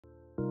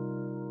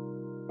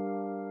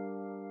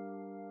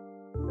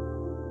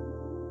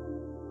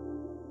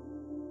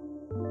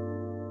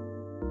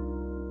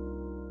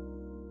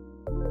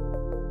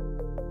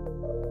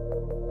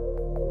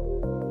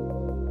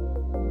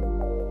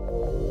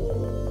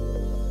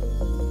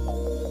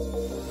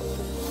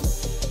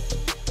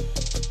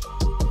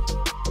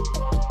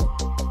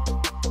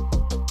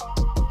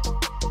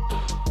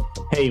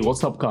Hey,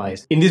 what's up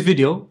guys? In this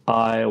video,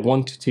 I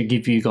wanted to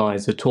give you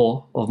guys a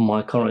tour of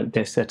my current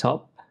desk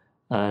setup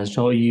and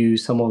show you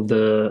some of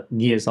the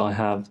gears I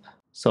have.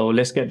 So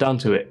let's get down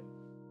to it.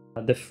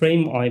 The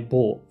frame I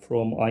bought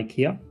from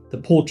IKEA, the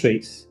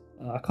portraits,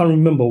 I can't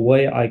remember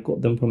where I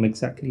got them from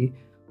exactly.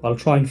 I'll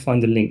try and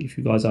find the link if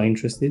you guys are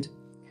interested.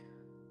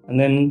 And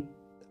then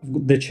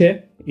the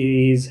chair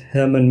is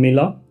Herman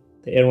Miller,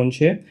 the Aeron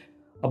chair.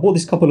 I bought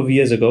this a couple of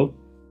years ago,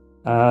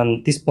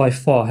 and this by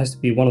far has to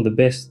be one of the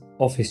best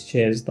office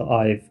chairs that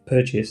I've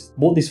purchased.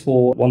 Bought this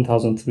for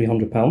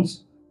 £1,300,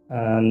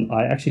 and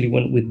I actually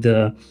went with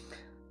the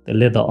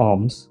leather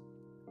arms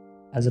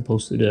as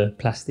opposed to the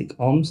plastic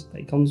arms that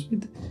it comes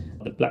with.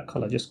 The black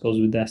color just goes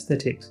with the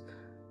aesthetics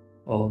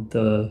of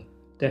the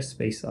desk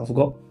space I've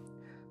got.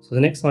 So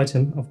the next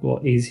item I've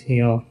got is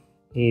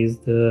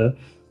the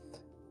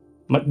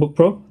MacBook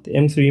Pro, the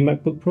M3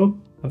 MacBook Pro.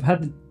 I've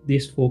had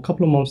this for a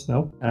couple of months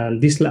now,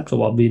 and this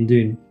laptop I've been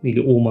doing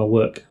nearly all my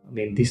work. I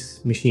mean,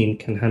 this machine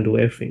can handle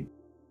everything.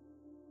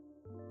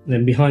 And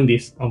then behind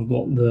this I've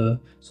got the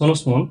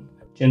Sonos One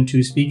Gen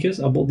 2 speakers.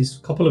 I bought this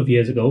a couple of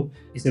years ago.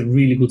 It's a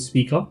really good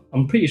speaker.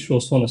 I'm pretty sure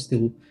Sonos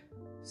still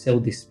sell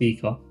this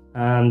speaker.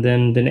 And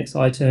then the next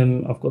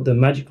item, I've got the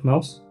Magic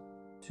Mouse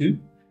 2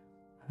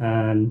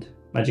 and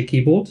Magic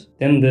Keyboard.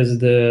 Then there's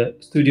the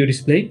Studio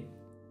Display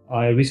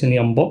I recently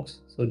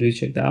unboxed, so do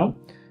check that out.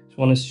 Just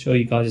want to show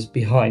you guys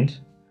behind.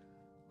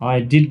 I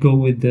did go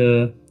with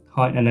the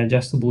height and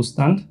adjustable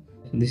stand.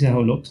 So this is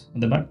how it looks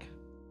at the back.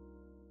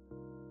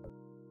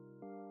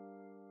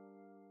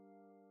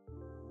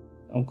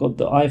 I've got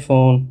the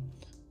iPhone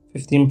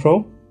 15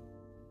 Pro.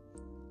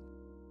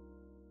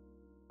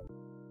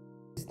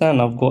 The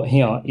stand I've got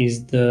here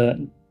is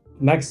the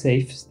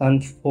MagSafe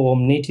stand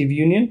from Native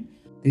Union.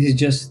 This is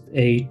just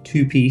a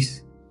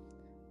two-piece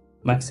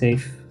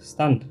MagSafe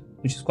stand,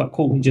 which is quite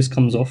cool. It just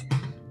comes off,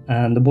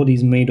 and the body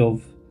is made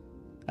of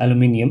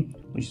aluminium,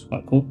 which is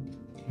quite cool.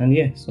 And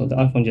yeah, so the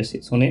iPhone just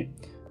sits on it.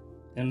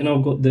 And then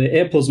I've got the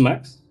AirPods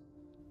Max,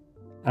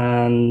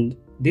 and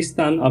this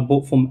stand I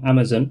bought from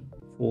Amazon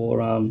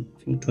for I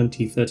think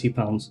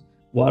 £20–30.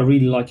 What I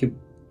really like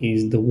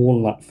is the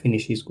walnut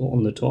finish it's got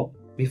on the top.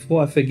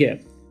 Before I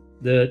forget,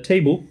 the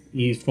table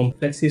is from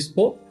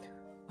FlexiSport.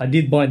 I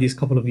did buy this a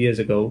couple of years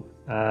ago,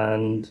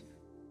 and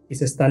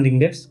it's a standing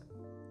desk,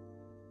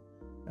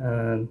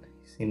 and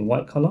it's in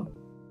white color.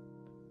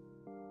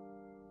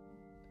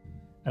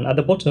 And at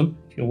the bottom,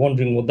 if you're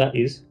wondering what that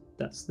is,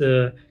 that's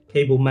the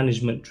cable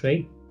management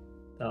tray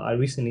that I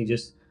recently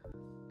just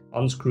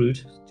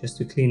unscrewed just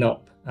to clean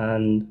up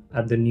and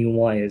add the new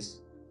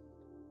wires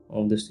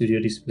of the Studio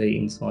Display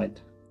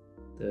inside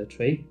the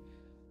tray.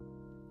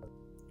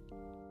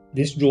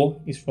 This drawer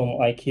is from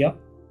IKEA,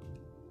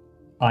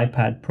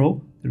 iPad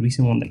Pro, the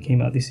recent one that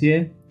came out this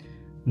year.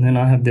 And then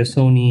I have the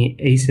Sony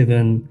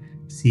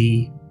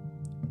A7C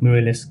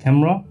mirrorless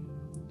camera.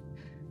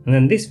 And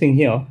then this thing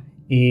here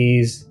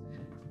is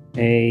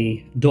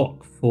a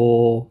dock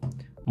for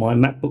my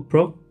MacBook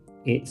Pro.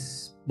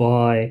 It's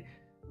by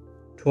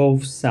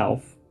 12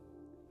 South,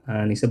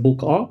 and it's a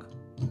bulk arc,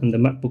 and the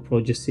MacBook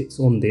Pro just sits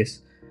on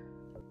this.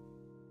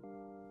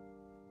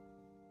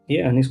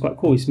 Yeah, and it's quite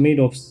cool. It's made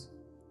of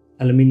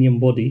aluminium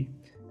body,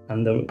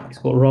 and it's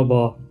got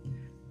rubber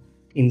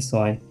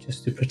inside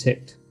just to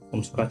protect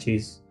from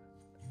scratches.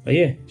 But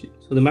yeah,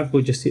 so the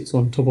MacBook just sits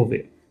on top of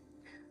it.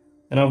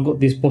 And I've got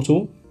this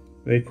bottle,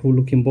 very cool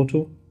looking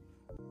bottle,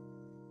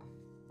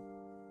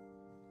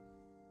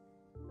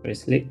 very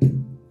slick.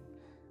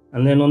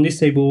 And then on this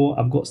table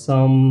I've got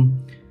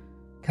some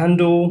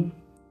candle,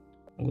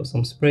 I've got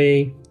some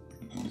spray.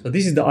 So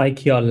this is the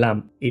IKEA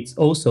lamp. It's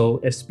also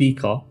a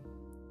speaker,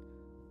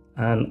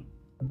 and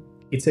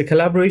it's a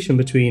collaboration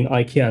between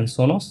IKEA and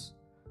Sonos.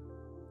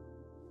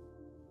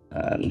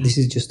 And this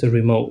is just a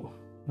remote.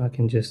 I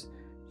can just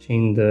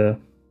change the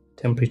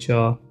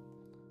temperature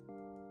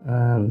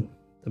and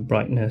the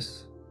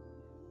brightness.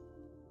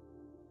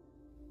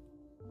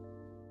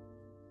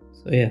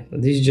 So yeah,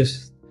 this is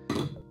just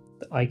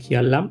the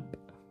IKEA lamp.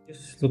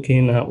 Just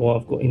looking at what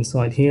I've got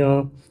inside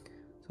here.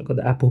 So I've got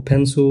the Apple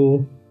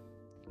Pencil,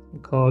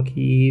 car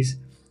keys.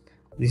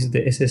 This is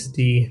the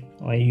SSD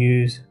I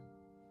use,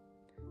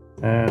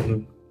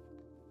 and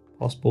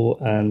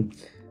passport. And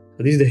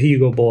so this is the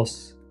Hugo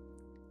Boss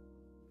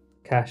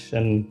cash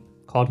and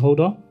card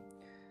holder.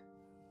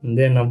 And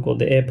then I've got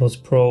the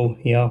AirPods Pro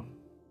here,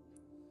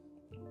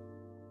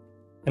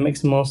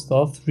 MX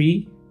Master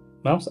 3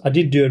 mouse. I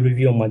did do a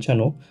review on my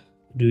channel,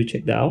 do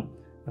check that out.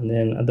 And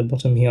then at the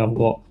bottom here I've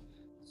got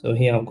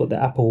the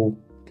Apple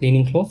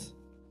cleaning cloth.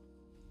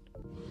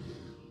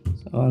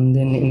 So, and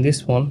then in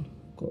this one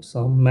I've got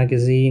some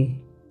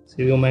magazine,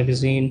 cereal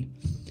magazine.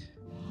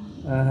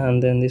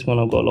 And then this one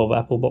I've got a lot of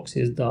Apple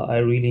boxes that I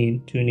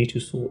really do need to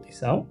sort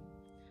this out.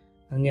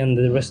 And yeah, and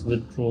the rest of the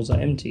drawers are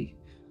empty.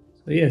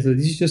 So yeah, so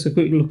this is just a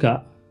quick look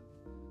at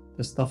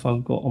the stuff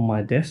I've got on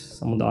my desk,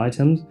 some of the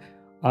items.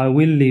 I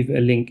will leave a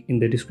link in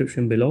the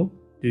description below,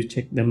 do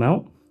check them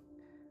out.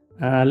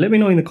 Let me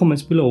know in the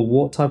comments below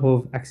what type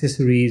of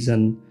accessories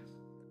and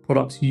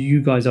products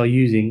you guys are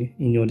using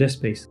in your desk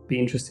space. Be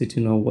interested to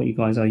know what you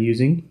guys are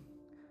using.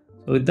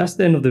 So that's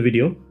the end of the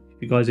video.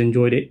 If you guys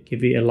enjoyed it,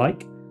 give it a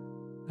like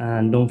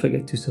and don't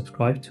forget to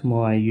subscribe to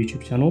my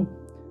YouTube channel.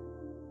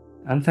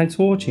 And thanks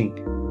for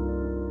watching.